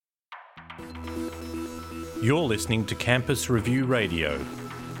You're listening to Campus Review Radio.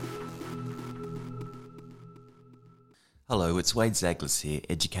 Hello, it's Wade Zaglis here,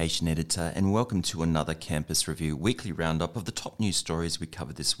 Education Editor, and welcome to another Campus Review weekly roundup of the top news stories we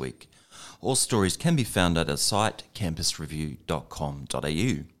covered this week. All stories can be found at our site,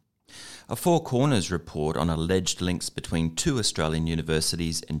 campusreview.com.au. A Four Corners report on alleged links between two Australian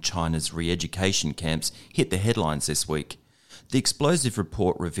universities and China's re-education camps hit the headlines this week. The explosive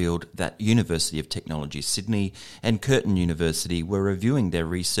report revealed that University of Technology Sydney and Curtin University were reviewing their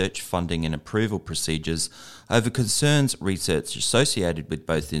research funding and approval procedures over concerns research associated with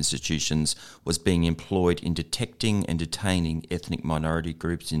both institutions was being employed in detecting and detaining ethnic minority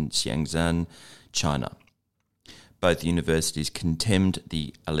groups in Xinjiang, China. Both universities condemned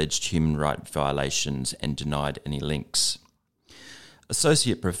the alleged human rights violations and denied any links.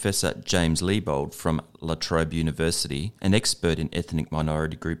 Associate Professor James Liebold from La Trobe University, an expert in ethnic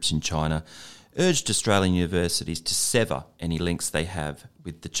minority groups in China, urged Australian universities to sever any links they have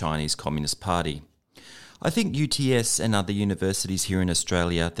with the Chinese Communist Party. I think UTS and other universities here in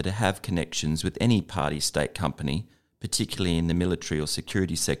Australia that have connections with any party-state company, particularly in the military or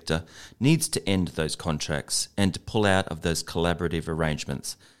security sector, needs to end those contracts and to pull out of those collaborative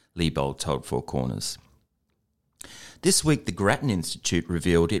arrangements, Liebold told Four Corners. This week, the Grattan Institute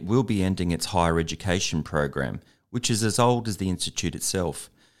revealed it will be ending its higher education program, which is as old as the institute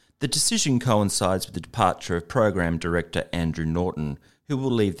itself. The decision coincides with the departure of Program Director Andrew Norton, who will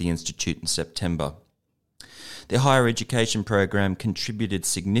leave the institute in September. The higher education program contributed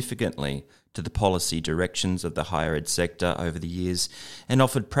significantly to the policy directions of the higher ed sector over the years and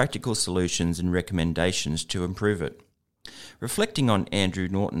offered practical solutions and recommendations to improve it. Reflecting on Andrew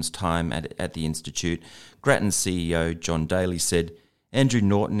Norton's time at the Institute, Grattan CEO John Daly said, "Andrew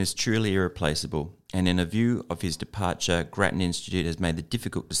Norton is truly irreplaceable, and in a view of his departure, Grattan Institute has made the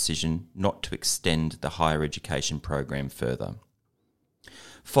difficult decision not to extend the higher education program further."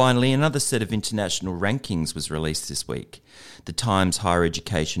 Finally, another set of international rankings was released this week, the Times Higher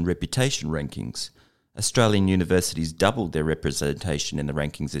Education Reputation Rankings. Australian universities doubled their representation in the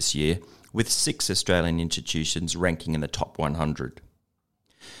rankings this year, with 6 Australian institutions ranking in the top 100.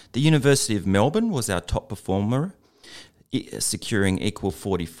 The University of Melbourne was our top performer, securing equal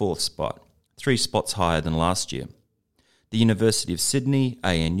 44th spot, 3 spots higher than last year. The University of Sydney,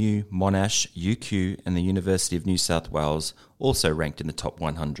 ANU, Monash, UQ and the University of New South Wales also ranked in the top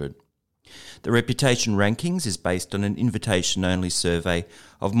 100. The Reputation Rankings is based on an invitation-only survey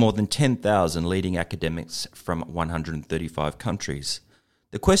of more than 10,000 leading academics from 135 countries.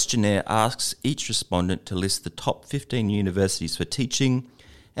 The questionnaire asks each respondent to list the top 15 universities for teaching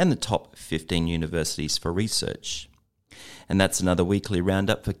and the top 15 universities for research. And that's another weekly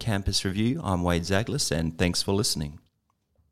roundup for Campus Review. I'm Wade Zaglis, and thanks for listening.